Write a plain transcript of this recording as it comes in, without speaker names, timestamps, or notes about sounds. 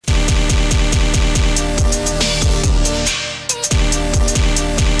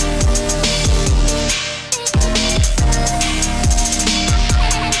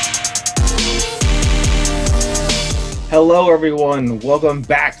Hello, everyone. Welcome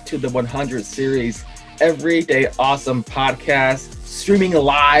back to the 100 series, Everyday Awesome podcast, streaming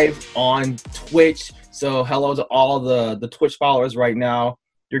live on Twitch. So hello to all the Twitch followers right now.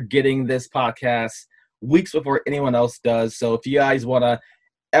 You're getting this podcast weeks before anyone else does. So if you guys want to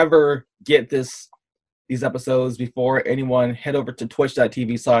ever get these episodes before anyone, head over to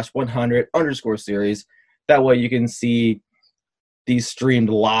twitch.tv/100_series. That way you can see these streamed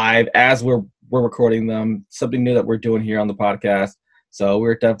live as we're recording them. Something new that we're doing here on the podcast. So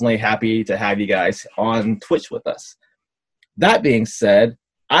we're definitely happy to have you guys on Twitch with us. That being said,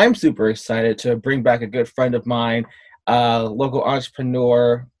 I'm super excited to bring back a good friend of mine, local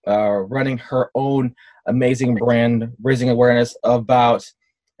entrepreneur, running her own amazing brand, raising awareness about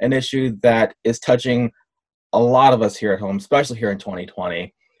an issue that is touching a lot of us here at home, especially here in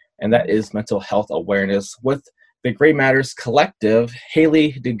 2020, and that is mental health awareness with the Gray Matters Collective.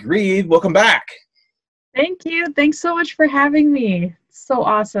 Haley DeGrieve, welcome back. Thank you. Thanks so much for having me. It's so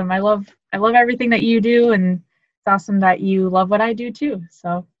awesome. I love everything that you do, and it's awesome that you love what I do too.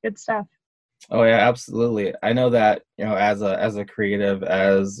 So good stuff. Oh yeah, absolutely. I know that, as a creative,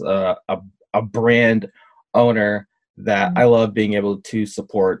 as a brand owner, that I love being able to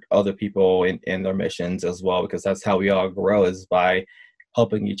support other people in their missions as well, because that's how we all grow, is by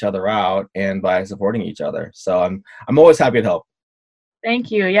helping each other out and by supporting each other. So I'm always happy to help.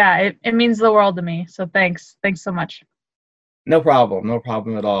 Thank you. Yeah, it means the world to me. So thanks so much. No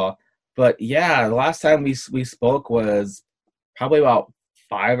problem at all. But yeah, the last time we spoke was probably about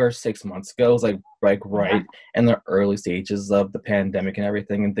 5 or 6 months ago. It was like right in the early stages of the pandemic and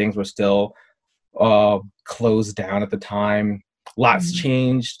everything, and things were still closed down at the time. Lots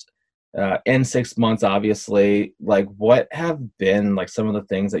changed in 6 months, obviously. Like, what have been like some of the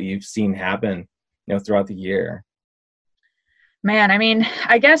things that you've seen happen, throughout the year? Man, I mean,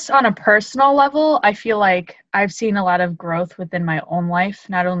 I guess on a personal level, I feel like I've seen a lot of growth within my own life,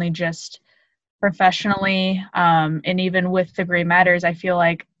 not only just professionally, and even with the Gray Matters. I feel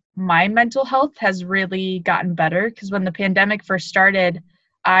like my mental health has really gotten better, because when the pandemic first started,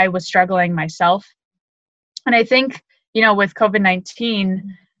 I was struggling myself. And I think, with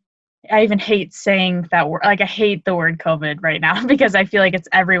COVID-19, I even hate saying that word. Like, I hate the word COVID right now because I feel like it's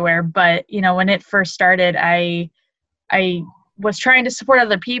everywhere. But, when it first started, I was trying to support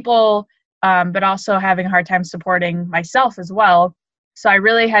other people, but also having a hard time supporting myself as well. So I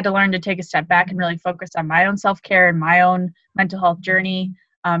really had to learn to take a step back and really focus on my own self-care and my own mental health journey,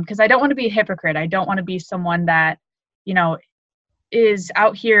 because I don't want to be a hypocrite. I don't want to be someone that, is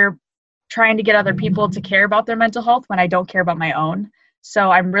out here trying to get other people to care about their mental health when I don't care about my own.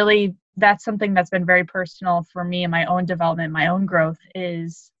 So that's something that's been very personal for me in my own development, my own growth,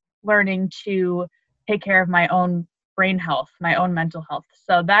 is learning to take care of my own brain health, my own mental health.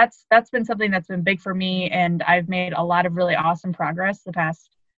 So that's been something that's been big for me, and I've made a lot of really awesome progress the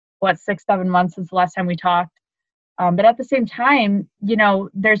past 6-7 months since the last time we talked. But at the same time,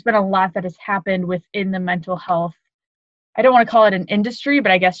 there's been a lot that has happened within the mental health. I don't want to call it an industry,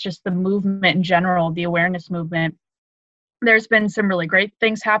 but I guess just the movement in general, the awareness movement. There's been some really great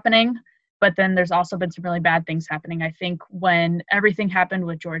things happening, but then there's also been some really bad things happening. I think when everything happened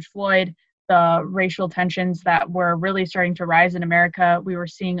with George Floyd, the racial tensions that were really starting to rise in America, we were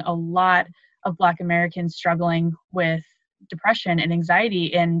seeing a lot of Black Americans struggling with depression and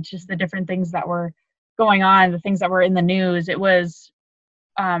anxiety, and just the different things that were going on, the things that were in the news. It was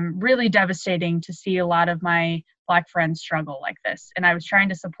really devastating to see a lot of my Black friends struggle like this. And I was trying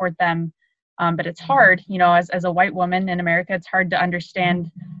to support them, but it's hard, as a white woman in America, it's hard to understand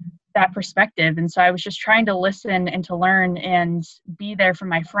that perspective. And so I was just trying to listen and to learn and be there for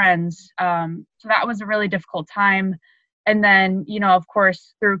my friends. So that was a really difficult time. And then, of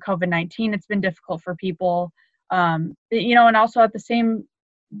course, through COVID-19, it's been difficult for people, and also at the same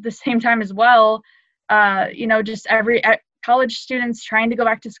time as well, just every college students trying to go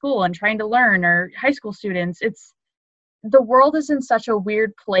back to school and trying to learn, or high school students. The world is in such a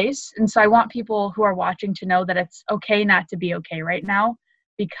weird place. And so I want people who are watching to know that it's okay not to be okay right now,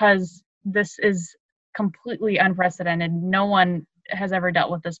 because this is completely unprecedented. No one has ever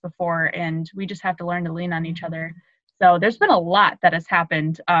dealt with this before, and we just have to learn to lean on each other. So there's been a lot that has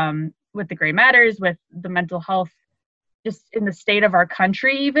happened with the Gray Matters, with the mental health, just in the state of our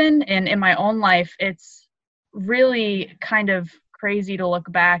country even, and in my own life. It's really kind of crazy to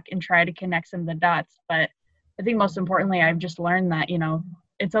look back and try to connect some of the dots. But I think most importantly, I've just learned that,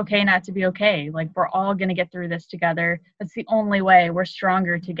 it's okay not to be okay. Like, we're all going to get through this together. That's the only way. We're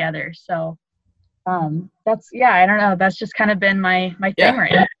stronger together. So that's, I don't know. That's just kind of been my thing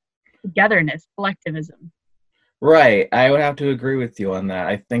right now. Togetherness, collectivism. Right. I would have to agree with you on that.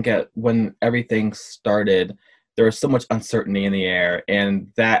 I think when everything started, there was so much uncertainty in the air,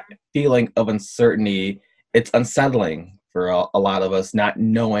 and that feeling of uncertainty, it's unsettling for a lot of us, not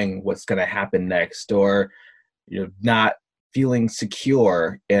knowing what's going to happen next, or not feeling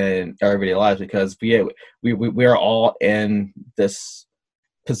secure in our everyday lives, because we are all in this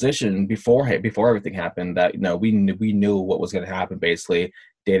position before everything happened, that we knew what was going to happen basically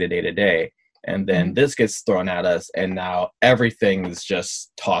day to day to day, and then this gets thrown at us, and now everything is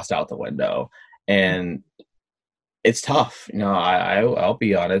just tossed out the window, and it's tough. I'll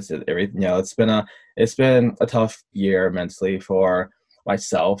be honest. It's been a tough year mentally for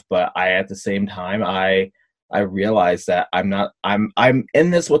myself, but at the same time, I realize that I'm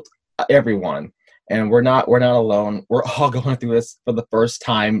in this with everyone, and we're not alone. We're all going through this for the first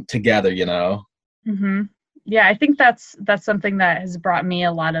time together. Mm-hmm. Yeah, I think that's something that has brought me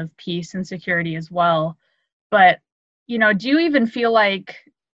a lot of peace and security as well. But, do you even feel like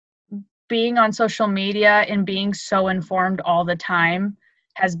being on social media and being so informed all the time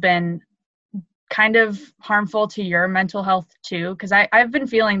has been kind of harmful to your mental health too? Because I've been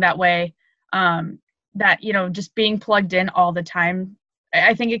feeling that way, that, just being plugged in all the time,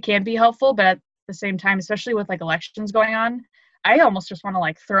 I think it can be helpful, but at the same time, especially with like elections going on, I almost just want to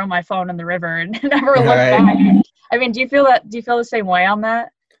like throw my phone in the river and never look back. I mean, do you feel the same way on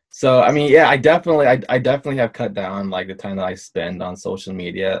that? So I mean, yeah, I definitely have cut down like the time that I spend on social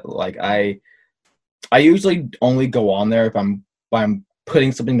media. Like I usually only go on there if I'm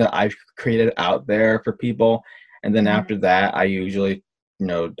putting something that I've created out there for people, and then after that, I usually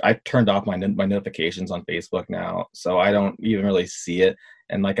I turned off my notifications on Facebook now, so I don't even really see it,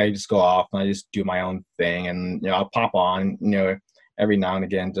 and like I just go off and I just do my own thing, and I'll pop on every now and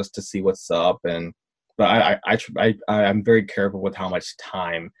again just to see what's up, and but I'm very careful with how much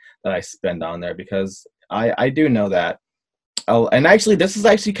time that I spend on there, because I do know that. Oh, and actually, this is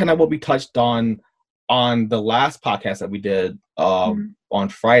actually kind of what we touched on the last podcast that we did on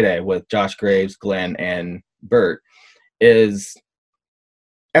Friday with Josh Graves, Glenn, and Bert. Is,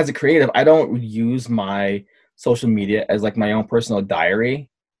 as a creative, I don't use my social media as like my own personal diary.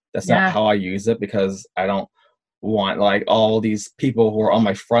 That's not how I use it, because I don't want like all these people who are on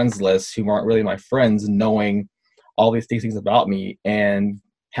my friends list who aren't really my friends knowing all these things about me, and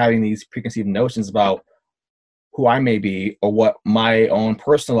having these preconceived notions about who I may be, or what my own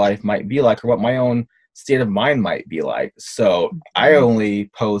personal life might be like, or what my own state of mind might be like. So I only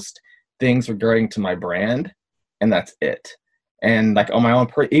post things regarding to my brand, and that's it. And like on my own,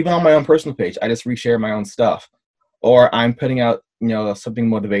 even on my own personal page, I just reshare my own stuff, or I'm putting out something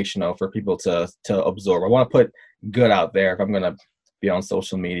motivational for people to absorb. I want to put good out there if I'm going to be on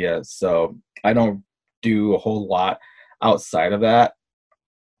social media. So I don't do a whole lot outside of that.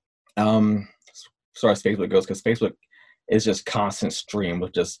 As far as Facebook goes, because Facebook is just constant stream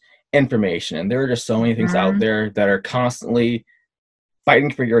of just information, and there are just so many things out there that are constantly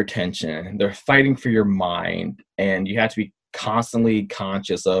fighting for your attention. They're fighting for your mind, and you have to be constantly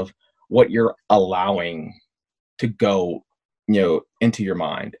conscious of what you're allowing to go into your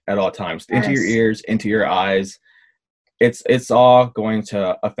mind at all times, into your ears, into your eyes. It's all going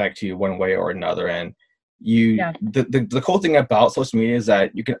to affect you one way or another. And the cool thing about social media is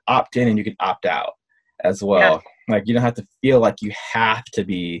that you can opt in and you can opt out as well. Like you don't have to feel like you have to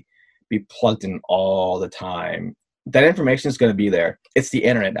be plugged in all the time. That information is going to be there. It's the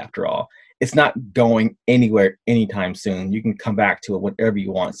internet, after all. It's not going anywhere anytime soon. You can come back to it whenever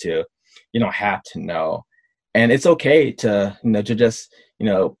you want to. You don't have to know. And it's okay to to just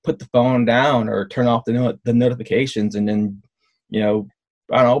put the phone down or turn off the notifications, and then I don't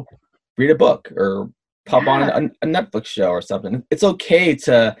know, read a book or pop on a Netflix show or something. It's okay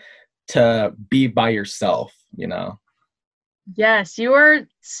to be by yourself. Yes, you are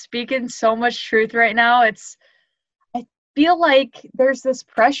speaking so much truth right now. I feel like there's this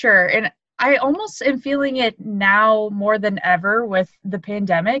pressure, and I almost am feeling it now more than ever with the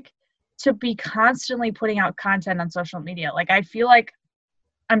pandemic, to be constantly putting out content on social media. Like I feel like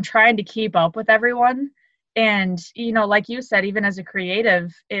I'm trying to keep up with everyone, and like you said, even as a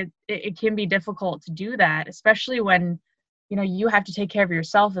creative, it can be difficult to do that, especially when you have to take care of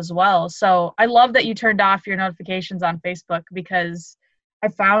yourself as well. So I love that you turned off your notifications on Facebook, because I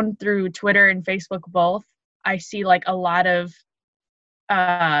found through Twitter and Facebook both, I see like a lot of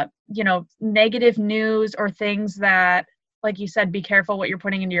negative news, or things that, like you said, be careful what you're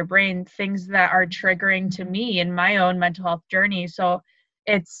putting into your brain, things that are triggering to me in my own mental health journey. So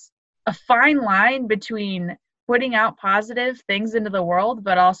it's a fine line between putting out positive things into the world,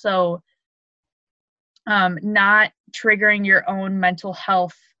 but also not triggering your own mental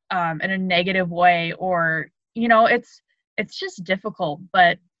health in a negative way, or it's just difficult.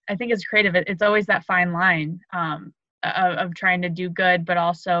 But I think as creative, it's always that fine line of trying to do good, but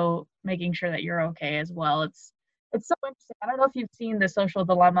also making sure that you're okay as well. It's so interesting. I don't know if you've seen The Social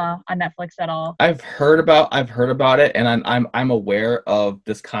Dilemma on Netflix at all. I've heard about it, and I'm aware of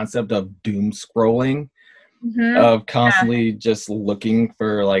this concept of doom scrolling, Mm-hmm. of Yeah. constantly just looking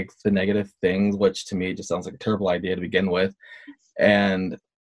for like the negative things, which to me just sounds like a terrible idea to begin with. And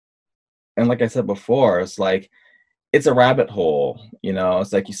like I said before, it's like it's a rabbit hole, you know.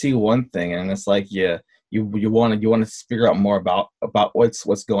 It's like you see one thing and it's like you want to figure out more about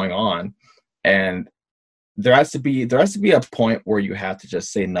what's going on. And there has to be a point where you have to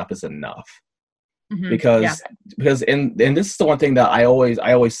just say enough is enough. Mm-hmm. Yeah. Because and this is the one thing that I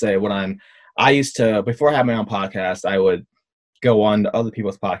always say when I used to, before I had my own podcast, I would go on to other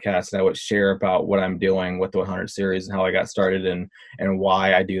people's podcasts and I would share about what I'm doing with the 100 series and how I got started and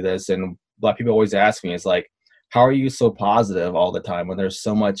why I do this. And a lot of people always ask me, it's like, how are you so positive all the time when there's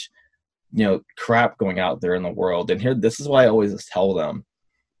so much, crap going out there in the world? And here, this is why I always tell them,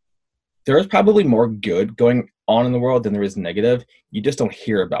 there is probably more good going on in the world than there is negative. You just don't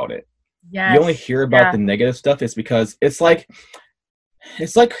hear about it. You only Yes. hear about Yeah. the negative stuff. It's because it's like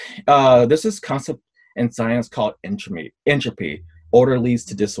there's this concept in science called entropy. Order leads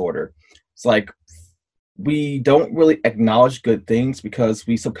to disorder. It's like we don't really acknowledge good things because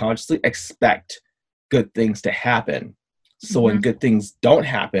we subconsciously expect good things to happen. So when Mm-hmm. good things don't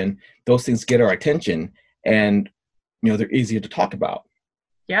happen, those things get our attention, and they're easier to talk about.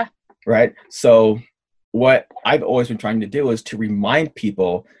 Yeah. Right? So what I've always been trying to do is to remind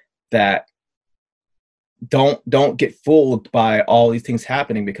people that don't get fooled by all these things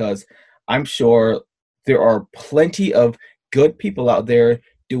happening, because I'm sure there are plenty of good people out there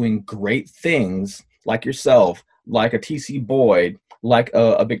doing great things, like yourself, like a TC Boyd, like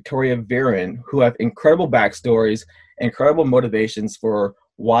a Victoria Viren, who have incredible backstories, incredible motivations for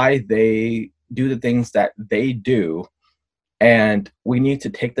why they do the things that they do. And we need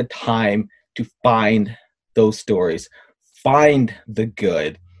to take the time to find those stories, find the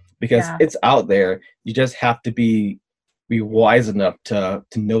good, because Yeah. it's out there. You just have to be wise enough to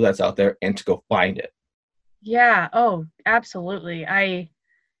know that's out there and to go find it. Yeah. Oh, absolutely.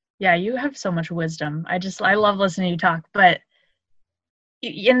 Yeah, you have so much wisdom. I love listening to you talk, but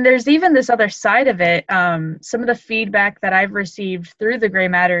and there's even this other side of it. Some of the feedback that I've received through the Gray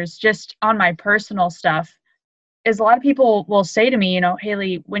Matters, just on my personal stuff, is a lot of people will say to me,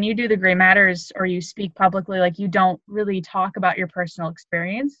 Haley, when you do the Gray Matters or you speak publicly, like, you don't really talk about your personal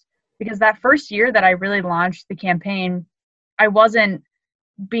experience. Because that first year that I really launched the campaign, I wasn't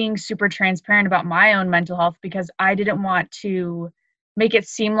being super transparent about my own mental health because I didn't want to make it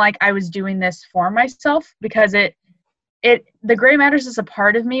seem like I was doing this for myself, because the Gray Matters is a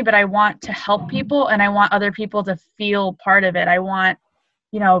part of me, but I want to help people and I want other people to feel part of it. I want,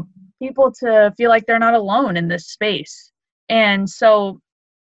 people to feel like they're not alone in this space. And so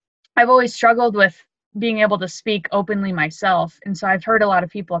I've always struggled with being able to speak openly myself. And so I've heard a lot of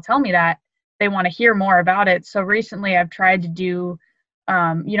people tell me that they want to hear more about it. So recently I've tried to do,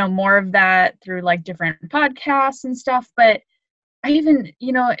 more of that through like different podcasts and stuff. But I even,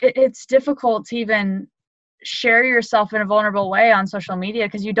 it's difficult to even share yourself in a vulnerable way on social media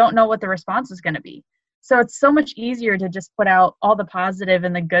because you don't know what the response is going to be. So it's so much easier to just put out all the positive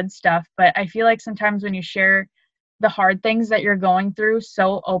and the good stuff. But I feel like sometimes when you share the hard things that you're going through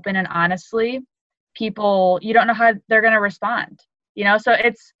so open and honestly, people, you don't know how they're going to respond. So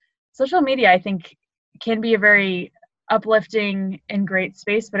it's social media, I think, can be a very uplifting and great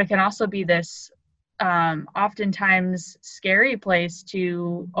space, but it can also be this oftentimes scary place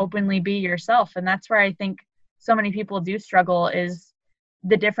to openly be yourself. And that's where I think so many people do struggle, is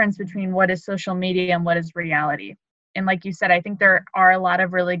the difference between what is social media and what is reality. And like you said, I think there are a lot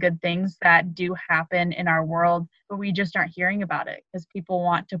of really good things that do happen in our world, but we just aren't hearing about it because people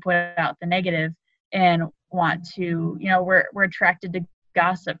want to put out the negative and want to, we're attracted to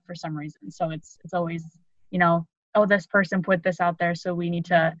gossip for some reason. So it's always, oh, this person put this out there, so we need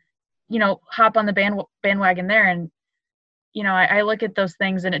to, hop on the bandwagon there. And, I look at those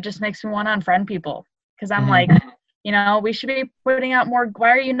things and it just makes me want to unfriend people, because I'm like, we should be putting out more. Why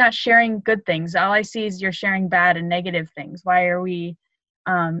are you not sharing good things? All I see is you're sharing bad and negative things. Why are we,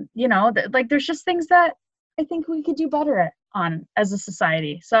 there's just things that I think we could do better on as a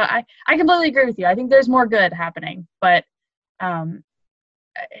society. So I completely agree with you. I think there's more good happening, but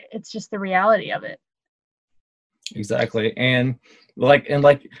it's just the reality of it. Exactly. And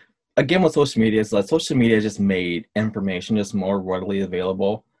again, with social media, it's like social media just made information just more readily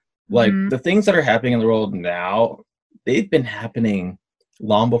available. Like Mm-hmm. the things that are happening in the world now, they've been happening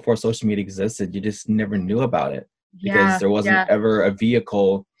long before social media existed. You just never knew about it because Yeah. there wasn't Yeah. ever a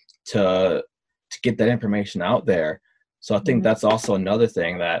vehicle to get that information out there. So I think that's also another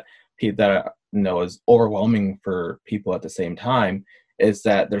thing that is overwhelming for people at the same time, is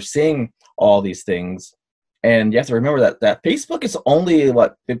that they're seeing all these things, and you have to remember that Facebook is only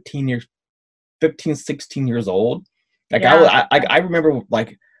 16 years old. Like I remember,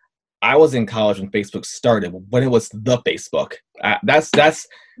 like, I was in college when Facebook started, when it was the Facebook. That's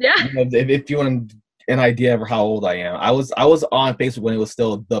Yeah. If you want an idea of how old I am, I was on Facebook when it was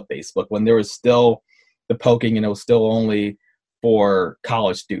still the Facebook, when there was still the poking, and it was still only for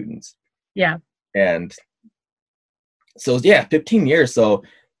college students. Yeah. And so 15 years. So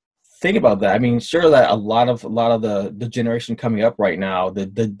think about that. I mean, sure that a lot of the generation coming up right now,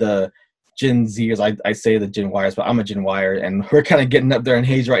 the Gen Zers, I say the Gen Yers, but I'm a Gen Yer, and we're kind of getting up there in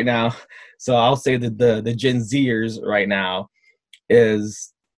age right now. So I'll say that the Gen Zers right now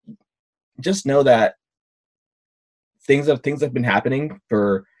is, just know that things have been happening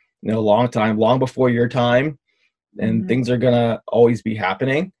for a long time, long before your time, and things are gonna always be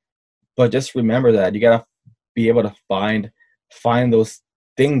happening. But just remember that you gotta be able to find those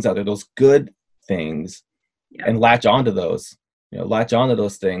things out there, those good things, and latch onto those. Latch onto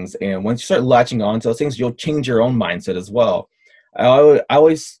those things, and once you start latching onto those things, you'll change your own mindset as well. I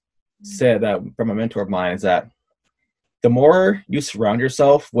always said that from a mentor of mine, is that the more you surround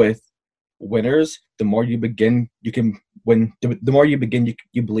yourself with winners, the more you can win. The more you begin,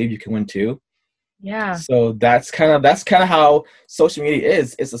 you believe you can win too. Yeah. So that's kind of how social media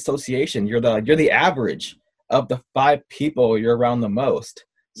is. It's association. You're the average of the 5 people you're around the most.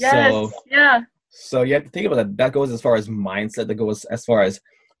 Yes. So, yeah. So you have to think about that. That goes as far as mindset. That goes as far as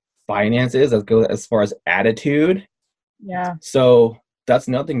finances. That goes as far as attitude. Yeah. So that's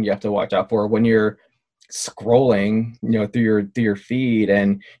another thing you have to watch out for when you're scrolling, through your feed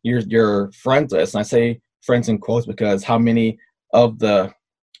and your friends list. And I say friends in quotes because how many of the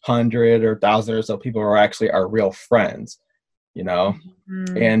 100 or 1,000 or so people are actually our real friends,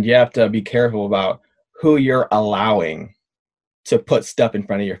 And you have to be careful about who you're allowing to put stuff in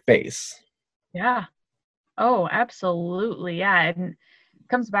front of your face. Yeah. Oh, absolutely. Yeah. And it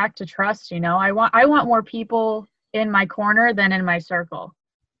comes back to trust, I want more people in my corner than in my circle.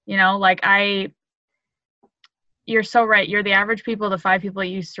 You're so right. You're the average people, the 5 people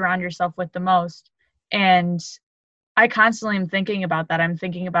you surround yourself with the most. And I constantly am thinking about that. I'm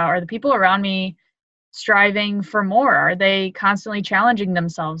thinking about, are the people around me striving for more? Are they constantly challenging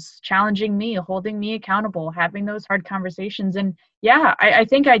themselves, challenging me, holding me accountable, having those hard conversations? And yeah, I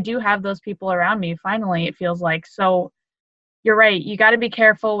think I do have those people around me. Finally, it feels like. So you're right. You got to be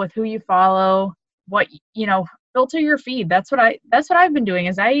careful with who you follow, filter your feed. That's what I've been doing,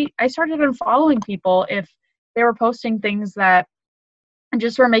 is I started unfollowing people if they were posting things that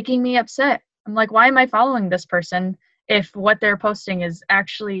just were making me upset. I'm like, why am I following this person if what they're posting is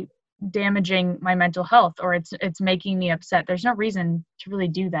actually damaging my mental health, or it's making me upset? There's no reason to really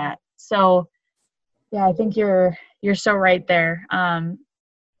do that. So yeah, I think you're so right there.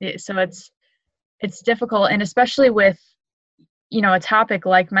 So it's difficult, and especially with a topic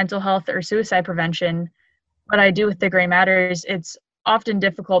like mental health or suicide prevention, what I do with the Gray Matters, it's often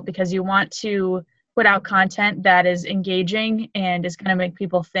difficult because you want to put out content that is engaging and is going to make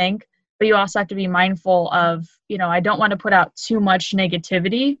people think, but you also have to be mindful of, I don't want to put out too much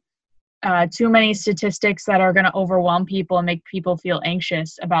negativity, too many statistics that are going to overwhelm people and make people feel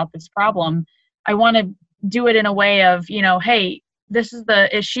anxious about this problem. I want to do it in a way of, hey, this is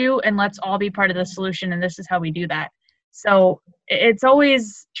the issue and let's all be part of the solution, and this is how we do that. So it's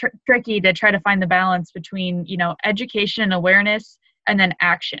always tricky to try to find the balance between, education and awareness and then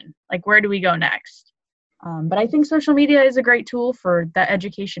action. Like, where do we go next? But I think social media is a great tool for that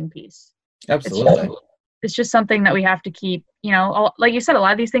education piece. Absolutely. It's just something that we have to keep, like you said, a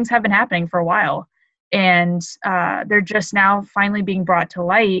lot of these things have been happening for a while, and they're just now finally being brought to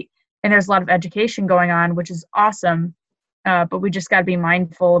light, and there's a lot of education going on, which is awesome. But we just got to be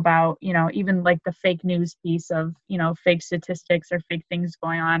mindful about, even like the fake news piece of, fake statistics or fake things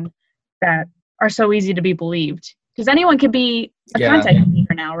going on that are so easy to be believed. Because anyone could be a content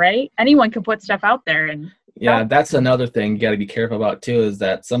creator now, right? Anyone can put stuff out there. And that's another thing you got to be careful about too, is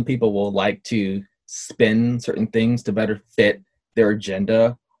that some people will like to spin certain things to better fit their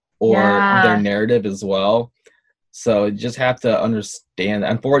agenda or their narrative as well. So you just have to understand,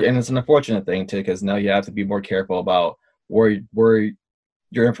 and it's an unfortunate thing too, because now you have to be more careful about where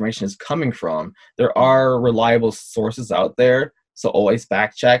your information is coming from. There are reliable sources out there, so always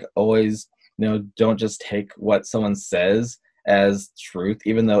fact check. Always, don't just take what someone says as truth,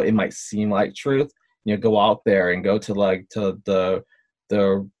 even though it might seem like truth. Go out there and go to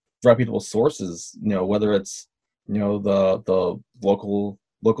the reputable sources. Whether it's the local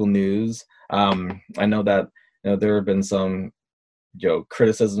local news. I know that there have been some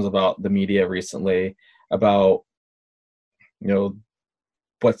criticisms about the media recently about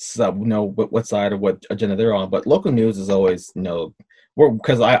what's what side or what agenda they're on. But local news is always we're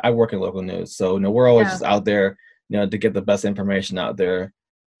because I work in local news, so we're always Yeah. just out there to get the best information out there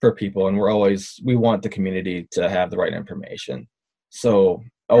for people, and we want the community to have the right information. So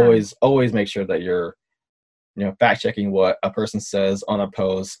Yeah. always make sure that you're fact checking what a person says on a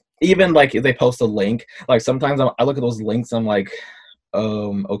post, even like if they post a link. Like sometimes I look at those links, I'm like,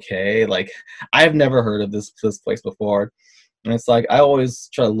 okay, like I've never heard of this place before. And it's like I always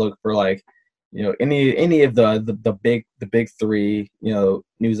try to look for like any of the big three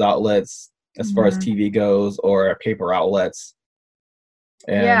news outlets as far as Mhm. TV goes, or paper outlets,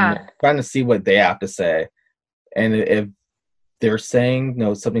 and Yeah. trying to see what they have to say. And if they're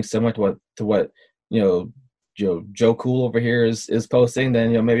saying something similar to what Joe Cool over here is posting,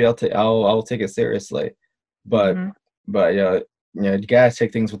 then maybe I'll take it seriously. But Mhm. you gotta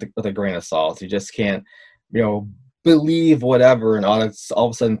take things with a grain of salt. You just can't believe whatever and all of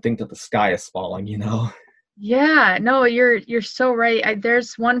a sudden think that the sky is falling. Yeah, no, you're so right.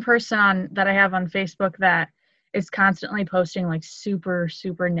 There's one person on that I have on Facebook that is constantly posting like super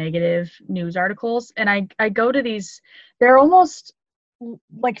super negative news articles, and I go to these. They're almost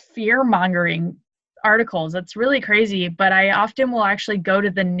like fear mongering articles. It's really crazy, but I often will actually go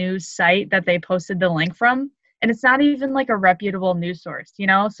to the news site that they posted the link from, and it's not even like a reputable news source.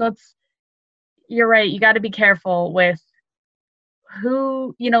 So you're right. You got to be careful with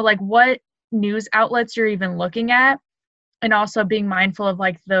who, like what news outlets you're even looking at, and also being mindful of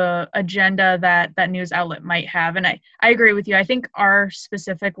like the agenda that that news outlet might have. And I agree with you. I think our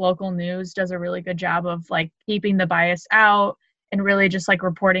specific local news does a really good job of like keeping the bias out and really just like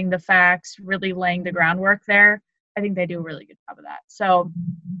reporting the facts, really laying the groundwork there. I think they do a really good job of that. So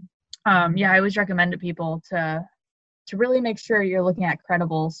yeah, I always recommend to people to really make sure you're looking at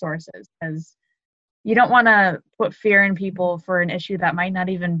credible sources, because you don't want to put fear in people for an issue that might not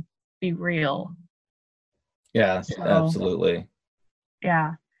even be real. Yeah, So absolutely.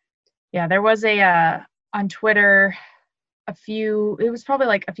 yeah. Yeah, there was a on Twitter it was probably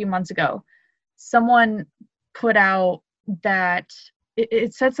like a few months ago. Someone put out that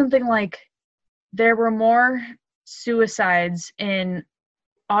it said something like there were more suicides in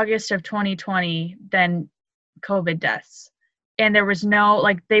August of 2020 than COVID deaths. And there was no,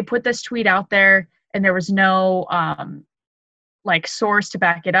 like, they put this tweet out there and there was no like source to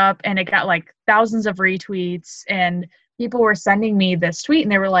back it up, and it got like thousands of retweets, and people were sending me this tweet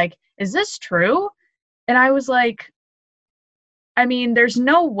and they were like, is this true? And I was like, I mean, there's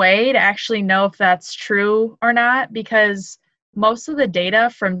no way to actually know if that's true or not, because most of the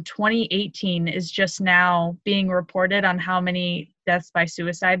data from 2018 is just now being reported on how many deaths by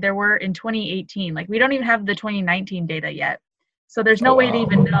suicide there were in 2018. Like, we don't even have the 2019 data yet. So there's Oh no way to wow.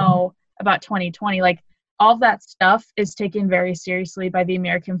 even know about 2020. Like, all of that stuff is taken very seriously by the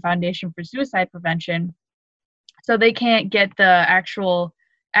American Foundation for Suicide Prevention. So they can't get the actual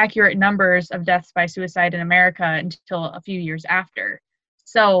accurate numbers of deaths by suicide in America until a few years after.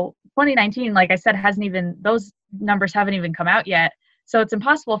 So 2019, like I said, those numbers haven't even come out yet. So it's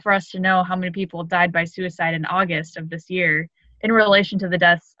impossible for us to know how many people died by suicide in August of this year in relation to the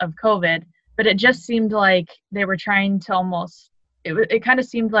deaths of COVID. But it just seemed like they were trying to it kind of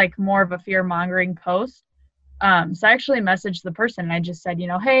seemed like more of a fear mongering post. So I actually messaged the person and I just said,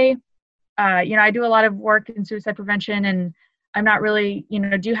 hey, I do a lot of work in suicide prevention, and I'm not really,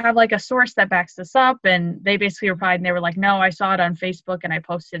 do you have like a source that backs this up? And they basically replied and they were like, no, I saw it on Facebook and I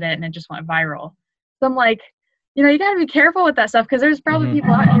posted it and it just went viral. So I'm like, you got to be careful with that stuff, because there's probably Hmm.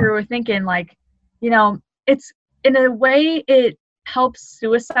 people out here who are thinking like, it's in a way it helps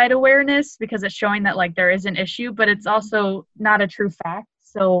suicide awareness because it's showing that like there is an issue, but it's also not a true fact.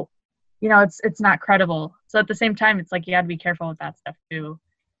 So, it's not credible. So at the same time, it's like you got to be careful with that stuff too.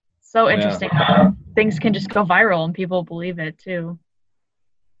 So Oh yeah. interesting how things can just go viral and people believe it too.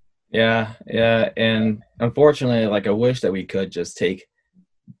 Yeah, and unfortunately, like I wish that we could just take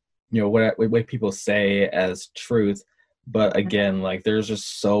what people say as truth, but again, like there's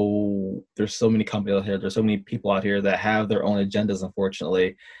so many companies out here, there's so many people out here that have their own agendas,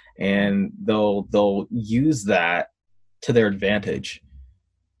 unfortunately, and they'll use that to their advantage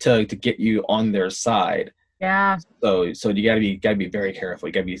to get you on their side. Yeah. So you gotta be very careful.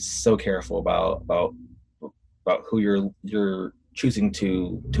 You gotta be so careful about who you're choosing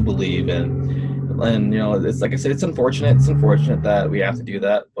to believe in. And it's like I said, it's unfortunate. It's unfortunate that we have to do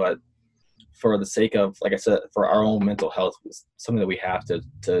that, but for the sake of, like I said, for our own mental health, it's something that we have to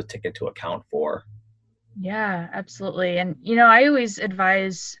take into account for. Yeah, absolutely. And, you know, I always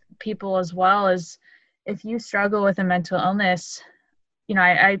advise people as well as if you struggle with a mental illness, you know,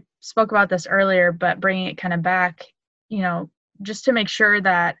 I spoke about this earlier, but bringing it kind of back, you know, just to make sure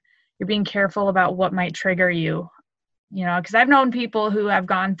that you're being careful about what might trigger you, you know, because I've known people who have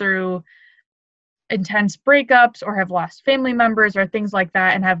gone through intense breakups or have lost family members or things like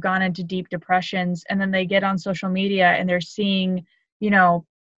that and have gone into deep depressions, and then they get on social media and they're seeing, you know,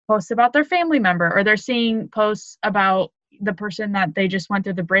 posts about their family member, or they're seeing posts about the person that they just went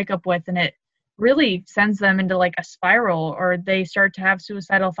through the breakup with, and it really sends them into like a spiral, or they start to have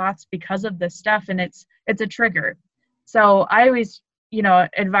suicidal thoughts because of this stuff, and it's a trigger. So I always, you know,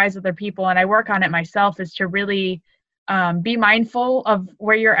 advise other people, and I work on it myself, is to really be mindful of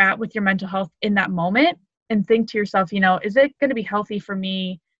where you're at with your mental health in that moment, and think to yourself, you know, is it going to be healthy for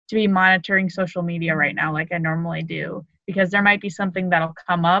me to be monitoring social media right now like I normally do? Because there might be something that'll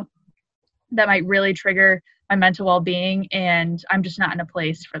come up that might really trigger my mental well-being, and I'm just not in a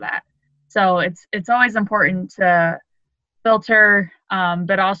place for that. So it's always important to filter,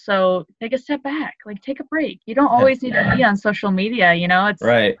 but also take a step back, like take a break. You don't Yeah. always need to be on social media, you know. It's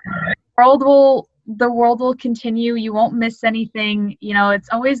Right. the world will continue. You won't miss anything. You know, it's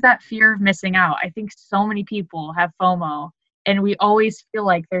always that fear of missing out. I think so many people have FOMO, and we always feel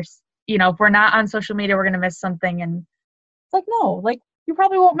like there's, you know, if we're not on social media, we're going to miss something. And it's like, no, like you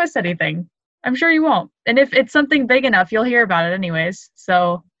probably won't miss anything. I'm sure you won't. And if it's something big enough, you'll hear about it anyways.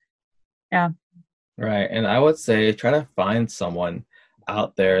 So, yeah. Right. And I would say try to find someone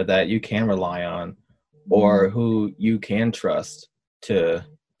out there that you can rely on or who you can trust to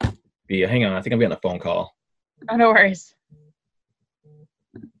be. Hang on, I think I'm getting a phone call. Oh, no worries.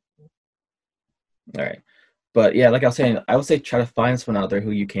 All right. But yeah, like I was saying, I would say try to find someone out there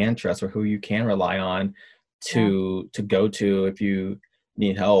who you can trust or who you can rely on Yeah. to go to if you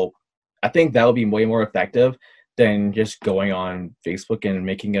need help. I think that would be way more effective than just going on Facebook and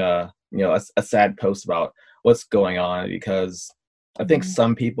making a sad post about what's going on, because I think Mhm.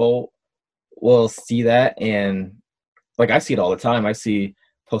 some people will see that, and like I see it all the time. I see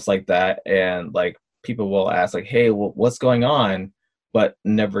posts like that, and like people will ask like, "Hey, what's going on?" but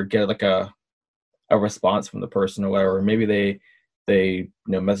never get like a response from the person or whatever. Maybe they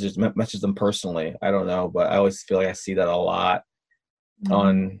message them personally. I don't know, but I always feel like I see that a lot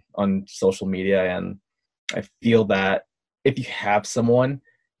Mhm. on social media, and I feel that if you have someone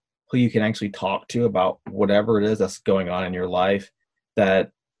who you can actually talk to about whatever it is that's going on in your life,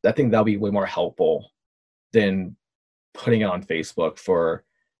 that I think that'll be way more helpful than putting it on Facebook for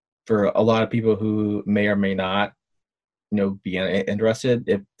a lot of people who may or may not, be interested,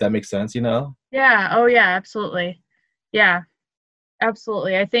 if that makes sense, you know? Yeah. Oh, yeah. Absolutely. Yeah.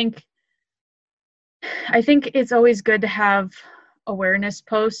 Absolutely. I think it's always good to have awareness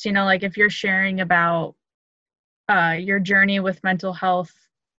posts, you know, like if you're sharing about your journey with mental health,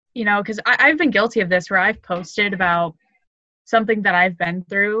 you know, because I've been guilty of this where I've posted about something that I've been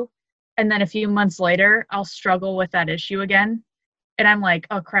through, and then a few months later, I'll struggle with that issue again. And I'm like,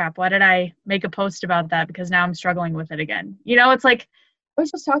 oh crap, why did I make a post about that? Because now I'm struggling with it again. You know, it's like I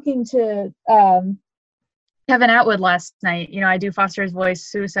was just talking to Kevin Atwood last night. You know, I do Foster His Voice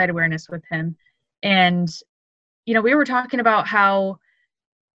suicide awareness with him. And, you know, we were talking about how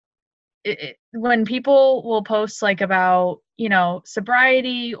when people will post like about, you know,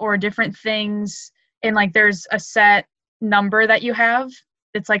 sobriety or different things, and like there's a set number that you have,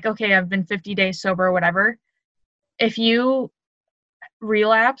 it's like, okay, I've been 50 days sober or whatever. If you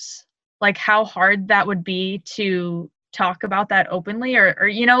relapse, like how hard that would be to talk about that openly, or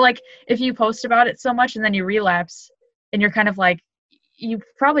you know, like if you post about it so much and then you relapse, and you're kind of like, you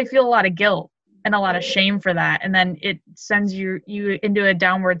probably feel a lot of guilt and a lot of shame for that, and then it sends you into a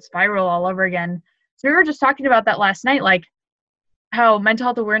downward spiral all over again. So we were just talking about that last night, like how mental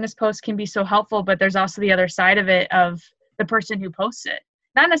health awareness posts can be so helpful, but there's also the other side of it, of the person who posts it.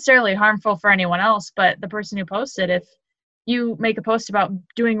 Not necessarily harmful for anyone else, but the person who posts it. If you make a post about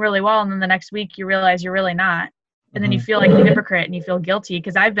doing really well and then the next week you realize you're really not, and then you Hmm. feel like a hypocrite and you feel guilty,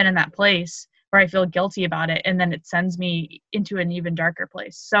 because I've been in that place where I feel guilty about it, and then it sends me into an even darker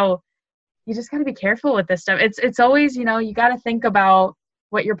place. So you just got to be careful with this stuff. It's always, you know, you got to think about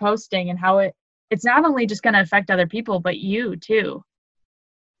what you're posting and how it's not only just going to affect other people but you too.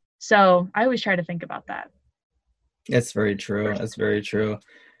 So I always try to think about that. That's very true. That's very true.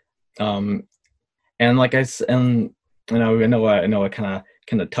 Um, and like and I know I kind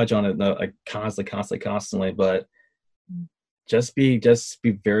of touch on it like constantly, but just be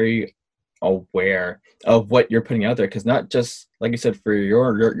very aware of what you're putting out there, because not just like you said for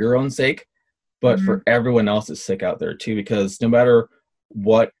your own sake, but Mm-hmm. for everyone else's sake out there too. Because no matter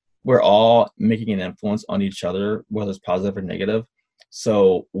what we're all making an influence on each other, whether it's positive or negative.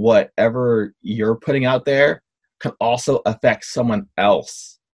 So whatever you're putting out there can also affect someone Yeah.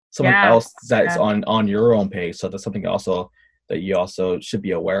 else that's Yeah. on your own page. So that's something also that you also should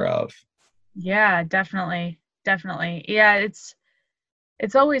be aware of. Yeah, definitely. Definitely. Yeah, it's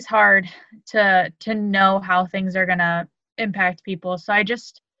always hard to know how things are going to impact people. So I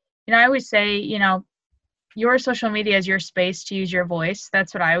just, I always say, your social media is your space to use your voice.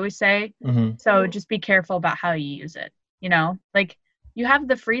 That's what I always say. Hmm. So just be careful about how you use it. Like you have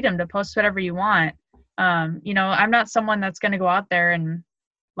the freedom to post whatever you want. I'm not someone that's going to go out there and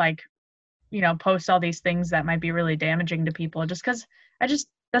like, post all these things that might be really damaging to people just because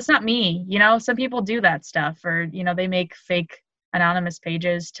that's not me. Some people do that stuff, or, they make fake anonymous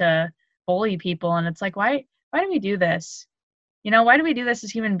pages to bully people. And it's like, why do we do this? Why do we do this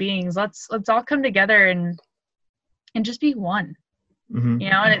as human beings? Let's all come together and just be one. Hmm.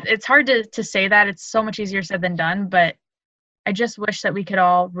 And it's hard to say that. It's so much easier said than done, but I just wish that we could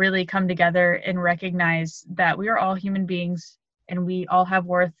all really come together and recognize that we are all human beings and we all have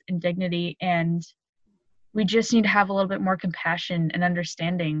worth and dignity, and we just need to have a little bit more compassion and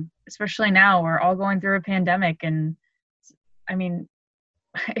understanding, especially now we're all going through a pandemic. And I mean,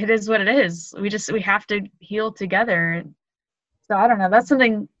 it is what it is. We have to heal together. So I don't know. That's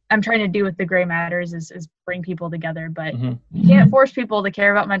something I'm trying to do with the Gray Matters is bring people together, but Hmm. you can't force people to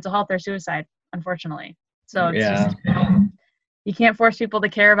care about mental health or suicide, unfortunately. So it's Yeah. just, you can't force people to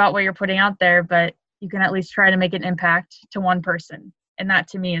care about what you're putting out there, but you can at least try to make an impact to one person. And that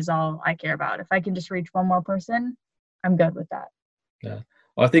to me is all I care about. If I can just reach one more person, I'm good with that. Yeah.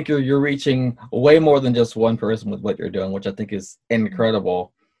 Well, I think you're reaching way more than just one person with what you're doing, which I think is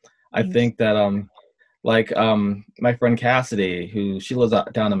incredible. I Thanks. think that like my friend Cassidy, who she lives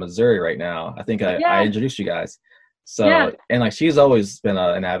down in Missouri right now. I think I Yeah. introduced you guys. Yeah. So, and like she's always been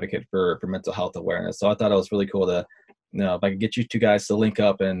an advocate for mental health awareness. So I thought it was really cool to, if I could get you two guys to link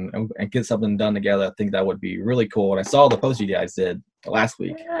up and get something done together, I think that would be really cool. And I saw the post you guys did last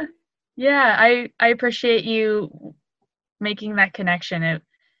week. Yeah. Yeah. I appreciate you making that connection.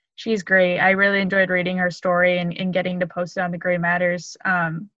 She's great. I really enjoyed reading her story and getting to post it on the Gray Matters.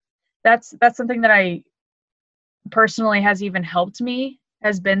 That's something that I personally has even helped me,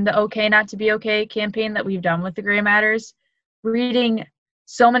 has been the Okay Not to Be Okay campaign that we've done with the Gray Matters. Reading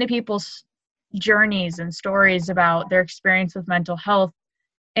so many people's journeys and stories about their experience with mental health.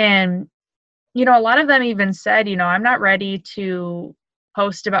 And, a lot of them even said, I'm not ready to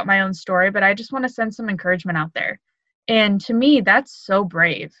post about my own story, but I just want to send some encouragement out there. And to me, that's so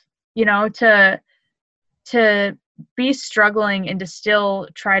brave, to be struggling and to still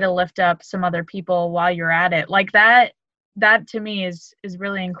try to lift up some other people while you're at it. Like that to me is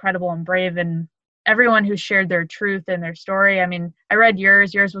really incredible and brave. And everyone who shared their truth and their story, I mean, I read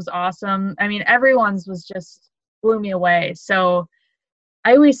yours was awesome. I mean, everyone's was just blew me away. So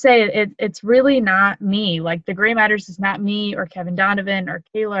I always say it's really not me. Like the Gray Matters is not me or Kevin Donovan or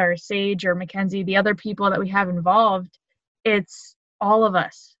Kayla or Sage or Mackenzie, the other people that we have involved. It's all of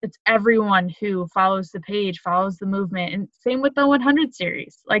us. It's everyone who follows the page, follows the movement. And same with the 100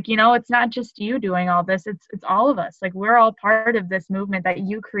 series. Like, it's not just you doing all this. It's all of us. Like we're all part of this movement that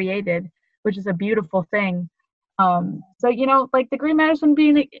you created, which is a beautiful thing. So, like the Gray Matters wouldn't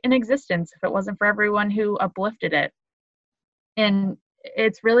be in existence if it wasn't for everyone who uplifted it. And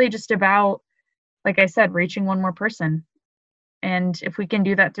it's really just about, like I said, reaching one more person. And if we can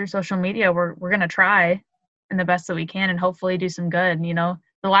do that through social media, we're going to try in the best that we can and hopefully do some good.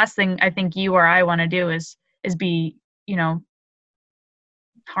 The last thing I think you or I want to do is be,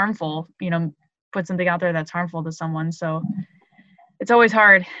 harmful, put something out there that's harmful to someone. So it's always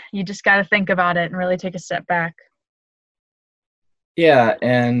hard. You just got to think about it and really take a step back. Yeah.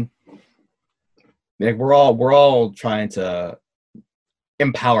 And like we're all trying to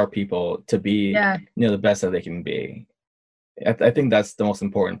empower people to be, Yeah. the best that they can be. I think that's the most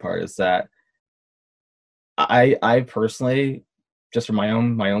important part, is that I personally, just from my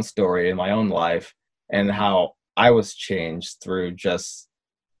own story and my own life and how I was changed through just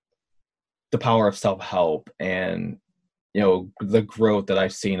the power of self-help and the growth that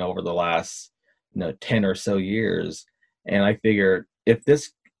I've seen over the last 10 or so years. And I figured if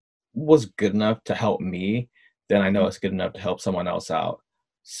this was good enough to help me, then I know it's good enough to help someone else out.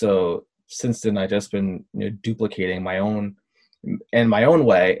 So since then, I just been duplicating my own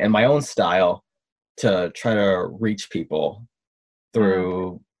way and my own style to try to reach people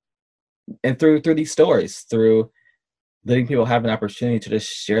through these stories, through letting people have an opportunity to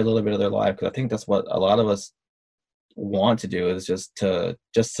just share a little bit of their life. Because I think that's what a lot of us want to do, is just to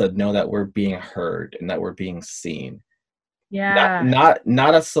know that we're being heard and that we're being seen. Yeah.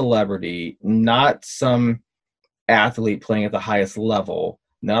 Not a celebrity, not some athlete playing at the highest level,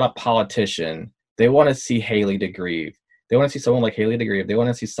 not a politician. They want to see Haley DeGreve. They want to see someone like Haley DeGreve. They want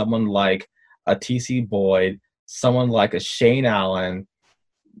to see someone like a TC Boyd, someone like a Shane Allen,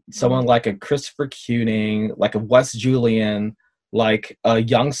 someone like a Christopher Cuning, like a Wes Julian, like a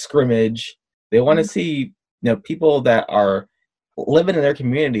Young Scrimmage. They want to see, people that are living in their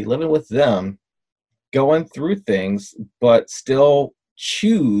community, living with them, going through things, but still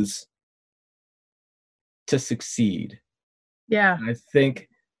choose to succeed. Yeah. And I think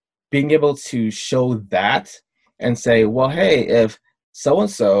being able to show that and say, well, hey, if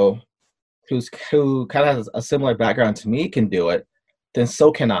so-and-so who kind of has a similar background to me can do it, then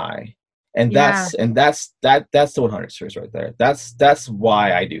so can I. And Yeah. that's the 100 series right there. That's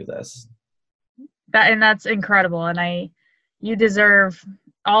why I do this. That's incredible. And you deserve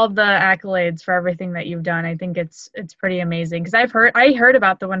all the accolades for everything that you've done. I think it's pretty amazing, because I heard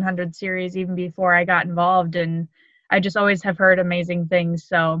about the 100 series even before I got involved, and I just always have heard amazing things.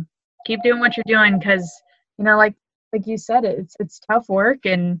 So keep doing what you're doing, because like you said, it's tough work.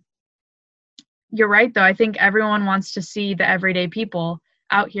 And you're right, though. I think everyone wants to see the everyday people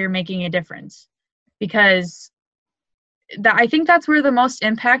out here making a difference, because I think that's where the most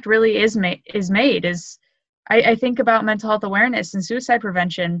impact really is made. I think about mental health awareness and suicide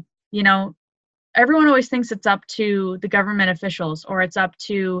prevention. Everyone always thinks it's up to the government officials or it's up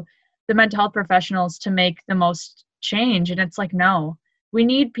to the mental health professionals to make the most change. And it's like, no, we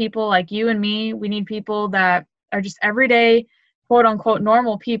need people like you and me. We need people that are just everyday, quote unquote,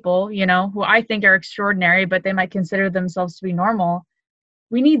 normal people, who I think are extraordinary, but they might consider themselves to be normal.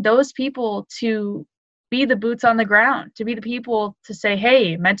 We need those people to be the boots on the ground, to be the people to say,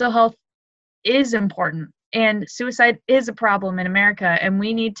 hey, mental health is important and suicide is a problem in America, and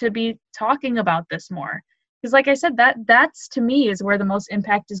we need to be talking about this more. Because like I said, that's to me is where the most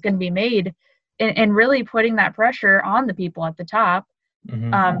impact is going to be made, and really putting that pressure on the people at the top.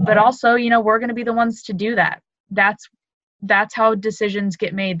 But also, we're going to be the ones to do that. That's how decisions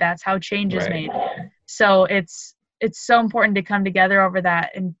get made. That's how change is made. So it's so important to come together over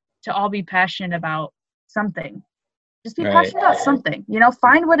that and to all be passionate about something. Just be passionate about something.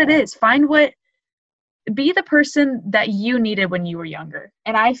 Find what it is. Be the person that you needed when you were younger.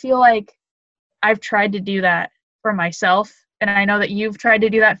 And I feel like I've tried to do that for myself, and I know that you've tried to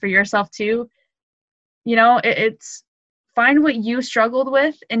do that for yourself too. It's find what you struggled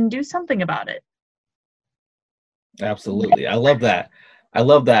with and do something about it. Absolutely. I love that.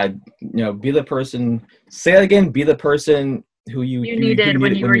 Be the person, say it again, be the person who you needed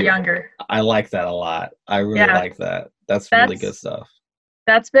when you were younger. I like that a lot. I really like that. That's really good stuff.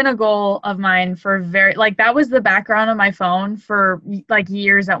 That's been a goal of mine for that was the background on my phone for like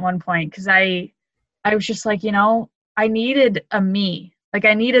years at one point. Cause I was just like, I needed a me. Like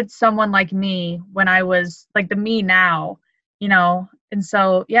I needed someone like me when I was like the me now, And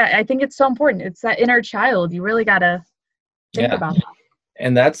so, yeah, I think it's so important. It's that inner child. You really got to think about that.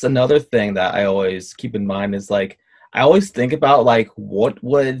 And that's another thing that I always keep in mind is like, I always think about like, what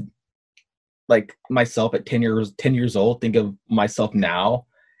would like myself at 10 years old think of myself now?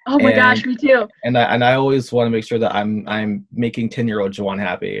 Oh my gosh, me too. And I always want to make sure that I'm making 10-year-old Juwan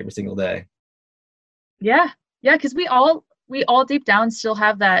happy every single day. Yeah. Yeah. Cause we all deep down still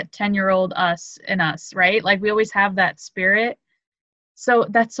have that 10-year-old us in us, right? Like we always have that spirit. So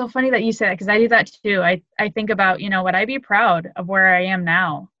that's so funny that you say that, because I do that too. I think about, would I be proud of where I am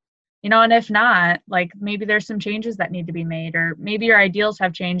now? And if not, like maybe there's some changes that need to be made, or maybe your ideals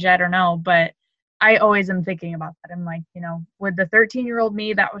have changed. I don't know. But I always am thinking about that. I'm like, would the 13-year-old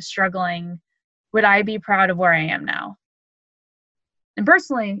me that was struggling, would I be proud of where I am now? And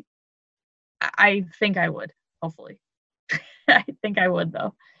personally, I think I would, hopefully. I think I would,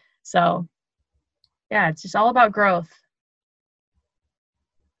 though. So, yeah, it's just all about growth.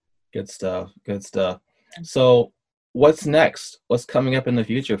 Good stuff. So what's next? What's coming up in the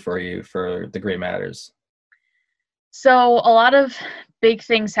future for you for the Gray Matters? So a lot of big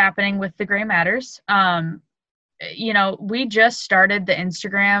things happening with the Gray Matters. We just started the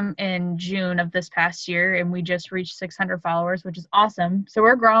Instagram in June of this past year, and we just reached 600 followers, which is awesome. So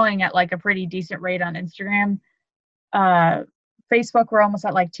we're growing at like a pretty decent rate on Instagram. Facebook, we're almost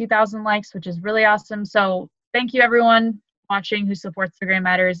at like 2,000 likes, which is really awesome. So thank you everyone watching who supports the Gray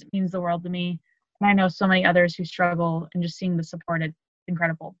Matters. It means the world to me. And I know so many others who struggle, and just seeing the support, it's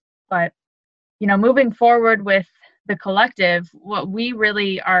incredible. But, moving forward with the collective, what we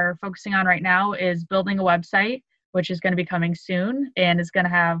really are focusing on right now is building a website, which is going to be coming soon and is going to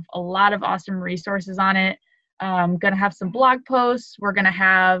have a lot of awesome resources on it. Going to have some blog posts. We're going to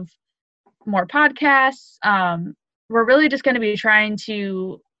have more podcasts. we're really just going to be trying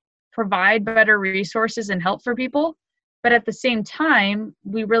to provide better resources and help for people. But at the same time,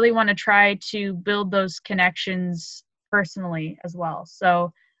 we really want to try to build those connections personally as well.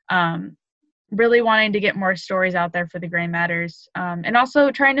 So really wanting to get more stories out there for the Gray Matters, and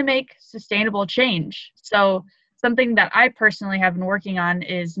also trying to make sustainable change. So something that I personally have been working on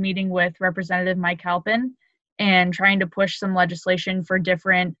is meeting with Representative Mike Halpin and trying to push some legislation for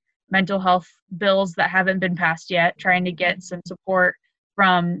different mental health bills that haven't been passed yet, trying to get some support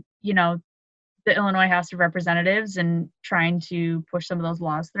from, the Illinois House of Representatives and trying to push some of those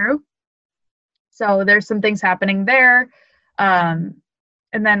laws through. So there's some things happening there. And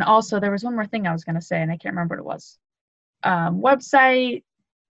then also there was one more thing I was going to say, and I can't remember what it was. Website,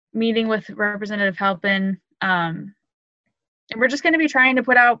 meeting with Representative Halpin. And we're just going to be trying to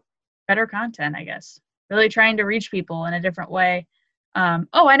put out better content, I guess. Really trying to reach people in a different way. I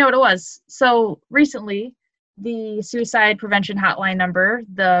know what it was. So recently, the suicide prevention hotline number,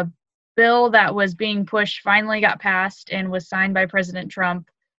 the bill that was being pushed finally got passed and was signed by President Trump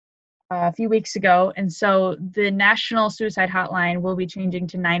a few weeks ago. And so the national suicide hotline will be changing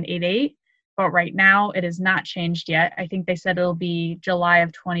to 988, but right now it is not changed yet. I think they said it'll be July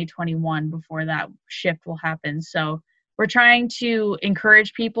of 2021 before that shift will happen. So we're trying to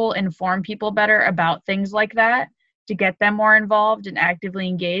encourage people, inform people better about things like that to get them more involved and actively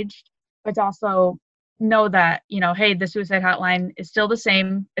engaged, but also know that, hey, the suicide hotline is still the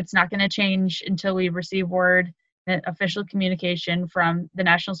same. It's not going to change until we receive word, official communication from the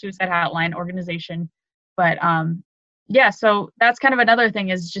National Suicide Hotline organization. But so that's kind of another thing,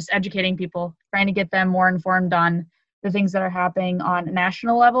 is just educating people, trying to get them more informed on the things that are happening on a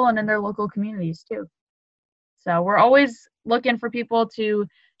national level and in their local communities too. So we're always looking for people to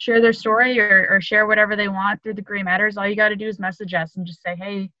share their story or share whatever they want through the Gray Matters. All you got to do is message us and just say,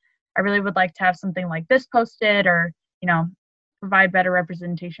 hey, I really would like to have something like this posted, or, provide better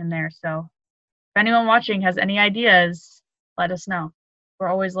representation there. So if anyone watching has any ideas, let us know. We're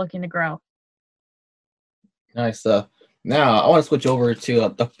always looking to grow. Nice. Now I want to switch over to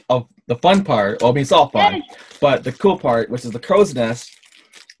the fun part. Well, I mean, it's all fun, Yay! But the cool part, which is the crow's nest,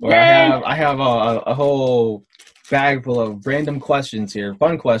 where I have a whole bag full of random questions here,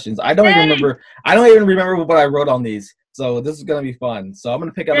 fun questions. I don't even remember what I wrote on these. So this is going to be fun. So I'm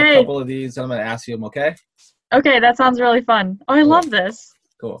going to pick out a couple of these and I'm going to ask you them, okay? Okay, that sounds really fun. Oh, I love this.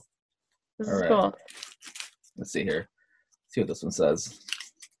 Cool. This is cool. Let's see here. Let's see what this one says.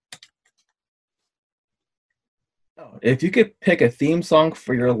 If you could pick a theme song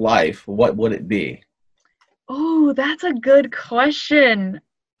for your life, what would it be? Oh, that's a good question.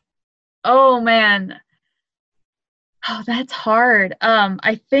 Oh, man. Oh, that's hard.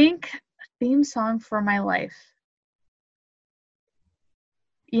 I think a theme song for my life.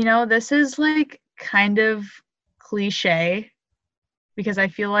 This is like kind of cliche because I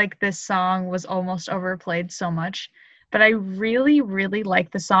feel like this song was almost overplayed so much, but I really, really like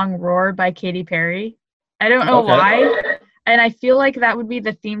the song Roar by Katy Perry. I don't know why. And I feel like that would be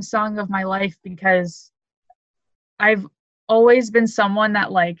the theme song of my life because I've always been someone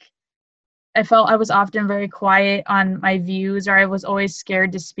that I felt I was often very quiet on my views, or I was always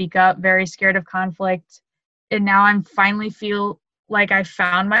scared to speak up, very scared of conflict. And now I'm finally feel like I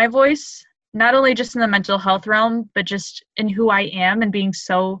found my voice, not only just in the mental health realm, but just in who I am and being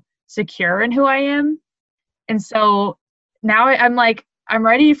so secure in who I am. And so now I'm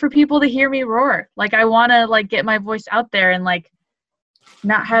ready for people to hear me roar. I want to get my voice out there and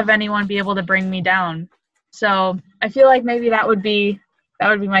not have anyone be able to bring me down. So I feel like maybe that would be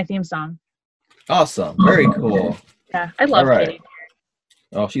my theme song. Awesome. Very cool. Yeah, I love Katy.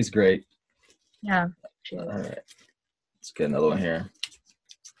 Oh, she's great. Yeah. All right. Let's get another one here.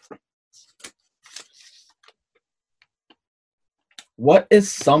 What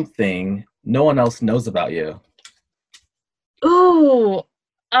is something no one else knows about you? Ooh,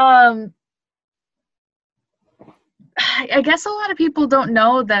 I guess a lot of people don't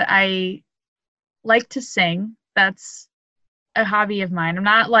know that I like to sing. That's a hobby of mine. I'm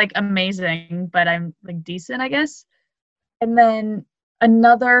not amazing, but I'm decent, I guess. And then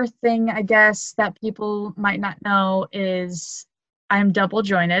another thing, I guess, that people might not know is I'm double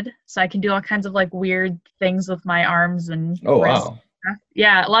jointed, so I can do all kinds of weird things with my arms and wrists. Wow.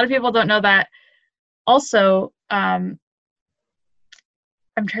 Yeah, a lot of people don't know that. Also, I'm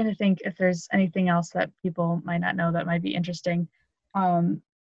trying to think if there's anything else that people might not know that might be interesting.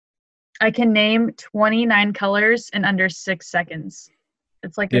 I can name 29 colors in under 6 seconds.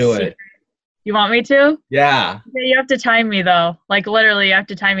 It's a secret. You want me to? Yeah. Okay, you have to time me though. Literally, you have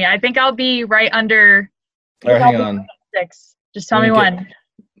to time me. I think I'll be right under. All right, hang on. 6. Just tell me when.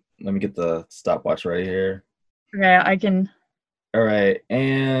 Let me get the stopwatch right here. Okay, I can. All right,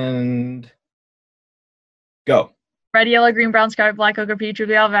 and go. Red, yellow, green, brown, scarlet, black, ochre, peach,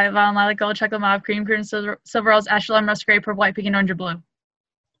 ruby, violet, violet, lilac, gold, chocolate, mauve, cream, silver, rose, ashlar, musk, gray, purple, white, pink, and orange, or blue.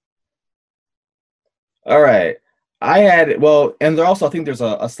 All right. I had well, and there also I think there's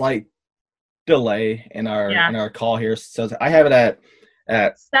a slight delay in Yeah. our call here. So I have it at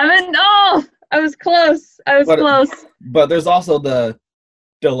 7. Oh, I was close. Close. But there's also the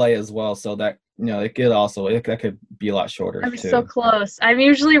delay as well, so that that could be a lot shorter I'm too. so close. I'm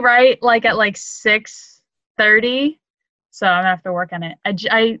usually right like at like 6:30, so I'm gonna have to work on it.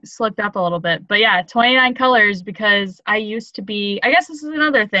 I slipped up a little bit, but yeah, 29 colors because I used to be. I guess this is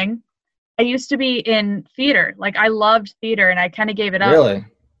another thing. I used to be in theater. Like I loved theater, and I kind of gave it up. Really?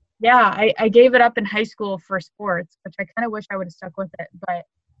 Yeah, I gave it up in high school for sports, which I kind of wish I would have stuck with it. But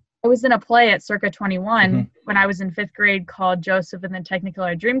I was in a play at Circa 21 when I was in 5th grade called Joseph and the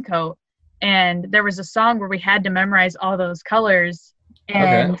Technicolor Dreamcoat. And there was a song where we had to memorize all those colors.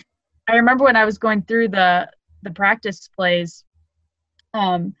 And Okay. I remember when I was going through the practice plays,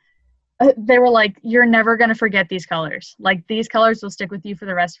 they were like, you're never going to forget these colors. Like these colors will stick with you for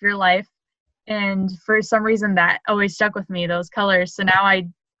the rest of your life. And for some reason that always stuck with me, those colors. So now I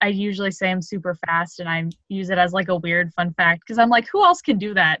usually say I'm super fast and I use it as like a weird fun fact because I'm like, who else can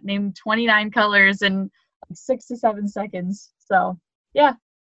do that? Name 29 colors in 6 to 7 seconds. So yeah,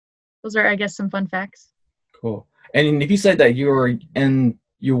 those are, I guess, some fun facts. Cool. And if you said that you were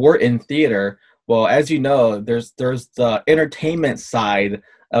in theater, well, as you know, there's the entertainment side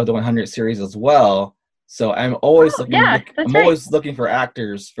of the 100 series as well. So I'm always always looking for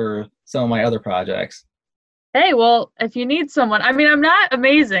actors for some of my other projects. Hey, well, if you need someone, I mean, I'm not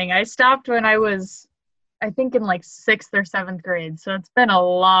amazing. I stopped when I was, I think, in like 6th or 7th grade, so it's been a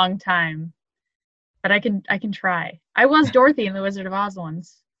long time. But I can try. I was Dorothy in the Wizard of Oz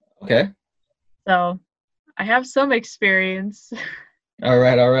once. Okay. So I have some experience. All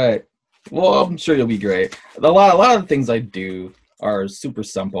right. Well, I'm sure you'll be great. A lot of the things I do are super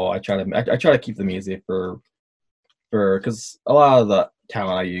simple. I try to keep them easy for because a lot of the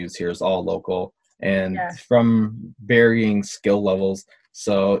talent I use here is all local and from varying skill levels.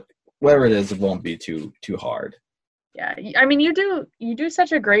 So whatever it is, it won't be too hard. Yeah, I mean, you do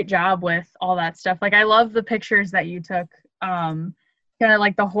such a great job with all that stuff. Like, I love the pictures that you took, kind of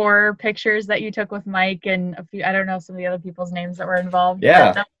like the horror pictures that you took with Mike and a few. I don't know some of the other people's names that were involved.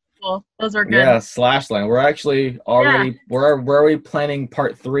 Yeah, that was cool. Those were good. Yeah, Slashline. We're actually already we're already planning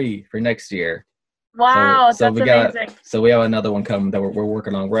part 3 for next year. Wow, so that's amazing. So we have another one coming that we're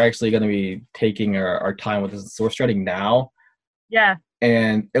working on. We're actually going to be taking our time with this. So we're starting now. Yeah.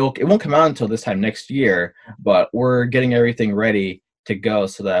 And it won't come out until this time next year, but we're getting everything ready to go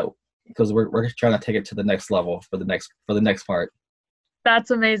so that because we're trying to take it to the next level for the next part.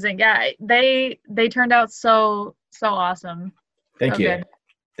 That's amazing. Yeah, they turned out so awesome. Thank you. Good.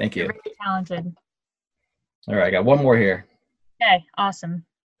 Thank you. You're very talented. All right, I got one more here. Okay, awesome.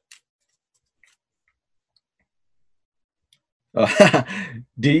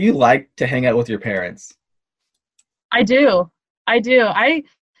 Do you like to hang out with your parents? I do. So I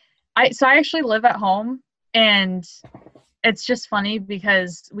actually live at home, and it's just funny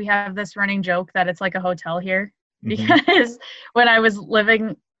because we have this running joke that it's like a hotel here. Because when I was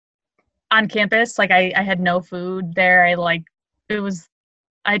living on campus, like I had no food there.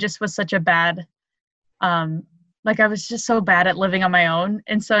 I just was such a bad, like I was just so bad at living on my own.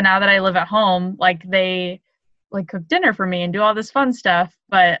 And so now that I live at home, like they like cook dinner for me and do all this fun stuff.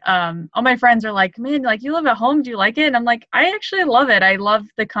 But all my friends are like, man, like you live at home, do you like it? And I'm like, I actually love it. I love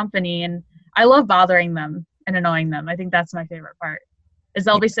the company and I love bothering them and annoying them. I think that's my favorite part is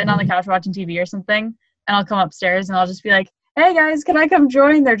they'll be sitting on the couch watching TV or something and I'll come upstairs and I'll just be like, hey guys, can I come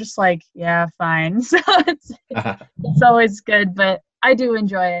join? They're just like, yeah, fine. So it's always good, but I do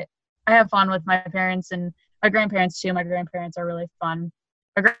enjoy it. I have fun with my parents and my grandparents too. My grandparents are really fun.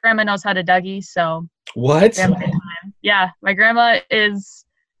 My grandma knows how to Dougie, so what? Yeah, my grandma,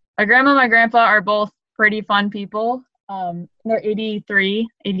 my grandpa are both pretty fun people. They're 82,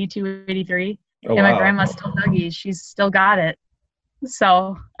 83. Oh, and my grandma's still Dougie. She's still got it.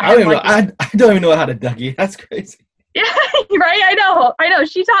 So I don't even know how to Dougie. That's crazy. Yeah, right. I know.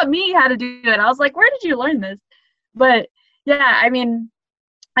 She taught me how to do it. I was like, where did you learn this? But yeah, I mean,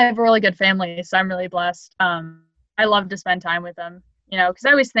 I have a really good family, so I'm really blessed. I love to spend time with them, because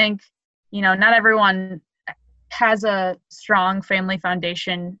I always think, not everyone has a strong family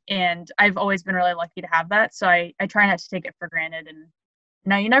foundation, and I've always been really lucky to have that. So I try not to take it for granted.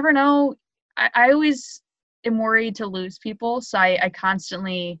 And you never know. I always am worried to lose people, so I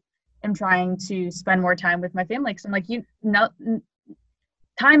constantly am trying to spend more time with my family because I'm like,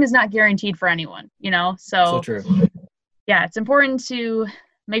 time is not guaranteed for anyone, So so true. yeah, it's important to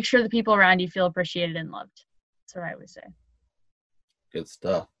make sure the people around you feel appreciated and loved. That's what I always say. Good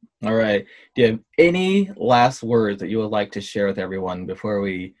stuff. All right. Do you have any last words that you would like to share with everyone before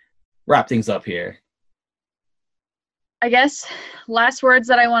we wrap things up here? I guess last words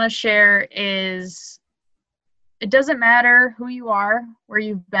that I want to share is it doesn't matter who you are, where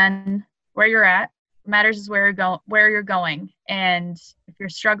you've been, where you're at. What matters is where you're going. And if you're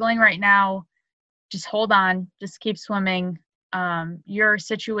struggling right now, just hold on, just keep swimming. Your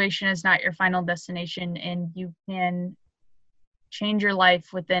situation is not your final destination, and you can change your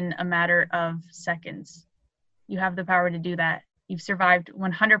life within a matter of seconds. You have the power to do that. You've survived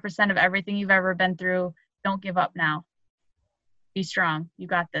 100% of everything you've ever been through. Don't give up now. Be strong. You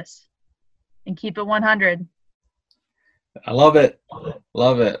got this. And keep it 100. I love it.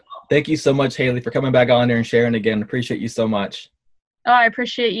 Love it. Thank you so much, Haley, for coming back on there and sharing again. Appreciate you so much. Oh, I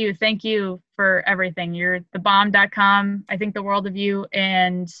appreciate you. Thank you for everything. You're thebomb.com. I think the world of you,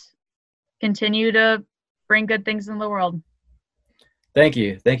 and continue to bring good things in the world. Thank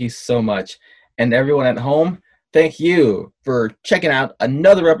you. Thank you so much. And everyone at home, thank you for checking out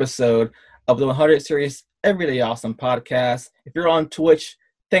another episode of the 100 Series Everyday Awesome podcast. If you're on Twitch,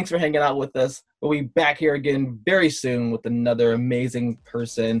 thanks for hanging out with us. We'll be back here again very soon with another amazing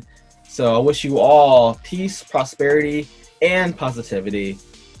person. So I wish you all peace, prosperity, and positivity.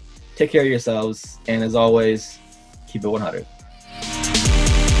 Take care of yourselves. And as always, keep it 100.